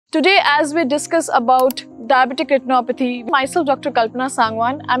Today, as we discuss about diabetic retinopathy, myself Dr. Kalpana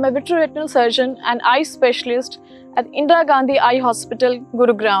Sangwan, I'm a vitreoretinal surgeon and eye specialist at Indira Gandhi Eye Hospital,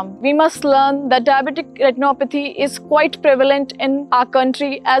 Gurugram. We must learn that diabetic retinopathy is quite prevalent in our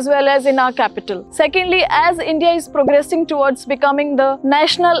country as well as in our capital. Secondly, as India is progressing towards becoming the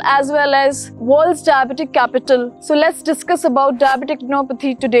national as well as world's diabetic capital, so let's discuss about diabetic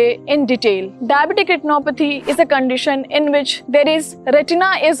retinopathy today in detail. Diabetic retinopathy is a condition in which there is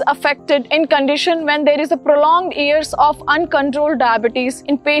retina is affected in condition when there is a prolonged years of uncontrolled diabetes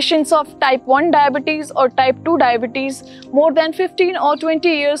in patients of type 1 diabetes or type 2 diabetes more than 15 or 20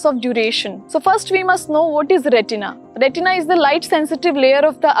 years of duration. So first we must know what is retina. Retina is the light sensitive layer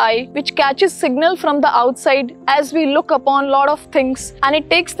of the eye which catches signal from the outside as we look upon lot of things, and it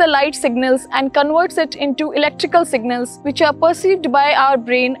takes the light signals and converts it into electrical signals which are perceived by our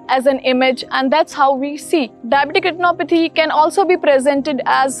brain as an image, and that's how we see. Diabetic retinopathy can also be presented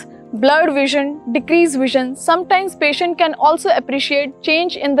as blurred vision, decreased vision. Sometimes patient can also appreciate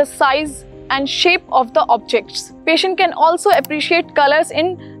change in the size and shape of the objects. Patient can also appreciate colors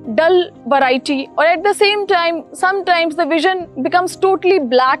in dull variety, or at the same time sometimes the vision becomes totally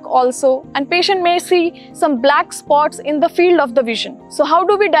black also, and patient may see some black spots in the field of the vision. So how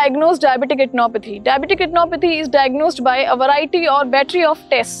do we diagnose diabetic retinopathy? Diabetic retinopathy is diagnosed by a variety or battery of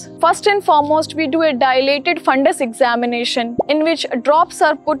tests. First and foremost, we do a dilated fundus examination in which drops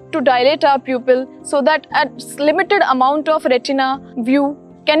are put to dilate our pupil so that a limited amount of retina view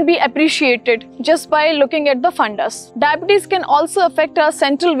can be appreciated just by looking at the fundus. Diabetes can also affect our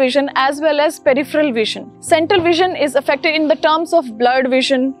central vision as well as peripheral vision. Central vision is affected in the terms of blurred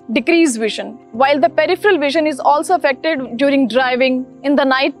vision, decreased vision, while the peripheral vision is also affected during driving, in the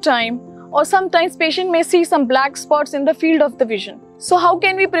night time, or sometimes patient may see some black spots in the field of the vision. So how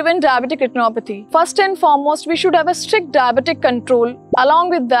can we prevent diabetic retinopathy? First and foremost, we should have a strict diabetic control.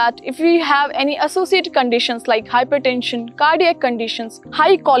 Along with that, if we have any associated conditions like hypertension, cardiac conditions,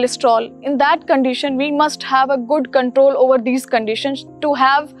 high cholesterol, in that condition we must have a good control over these conditions to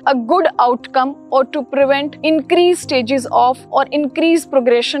have a good outcome or to prevent increased stages of or increased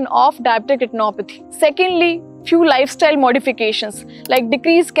progression of diabetic retinopathy. Secondly, few lifestyle modifications like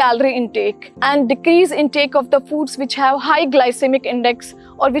decreased calorie intake and decreased intake of the foods which have high glycemic index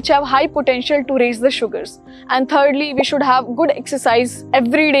or which have high potential to raise the sugars. And thirdly, we should have good exercise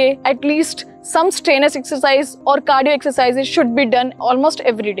every day. At least some strenuous exercise or cardio exercises should be done almost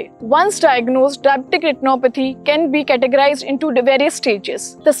every day. Once diagnosed, diabetic retinopathy can be categorized into the various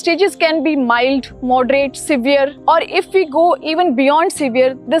stages. The stages can be mild, moderate, severe, or if we go even beyond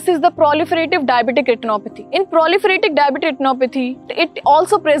severe, this is the proliferative diabetic retinopathy. In proliferative diabetic retinopathy, it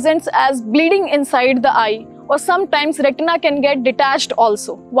also presents as bleeding inside the eye, or sometimes retina can get detached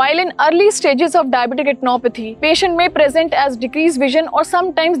also. While in early stages of diabetic retinopathy, patient may present as decreased vision, or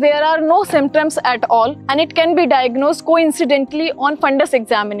sometimes there are no symptoms at all, and it can be diagnosed coincidentally on fundus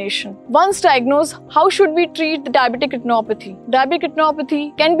examination. Once diagnosed, how should we treat the diabetic retinopathy? Diabetic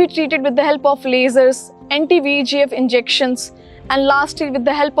retinopathy can be treated with the help of lasers, anti-VEGF injections, and lastly with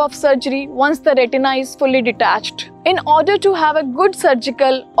the help of surgery once the retina is fully detached. In order to have a good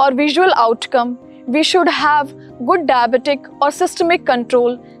surgical or visual outcome, we should have good diabetic or systemic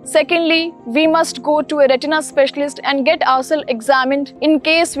control. Secondly, we must go to a retina specialist and get ourselves examined in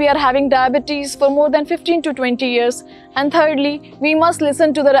case we are having diabetes for more than 15 to 20 years. And thirdly, we must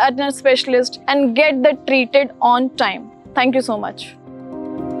listen to the retina specialist and get that treated on time. Thank you so much.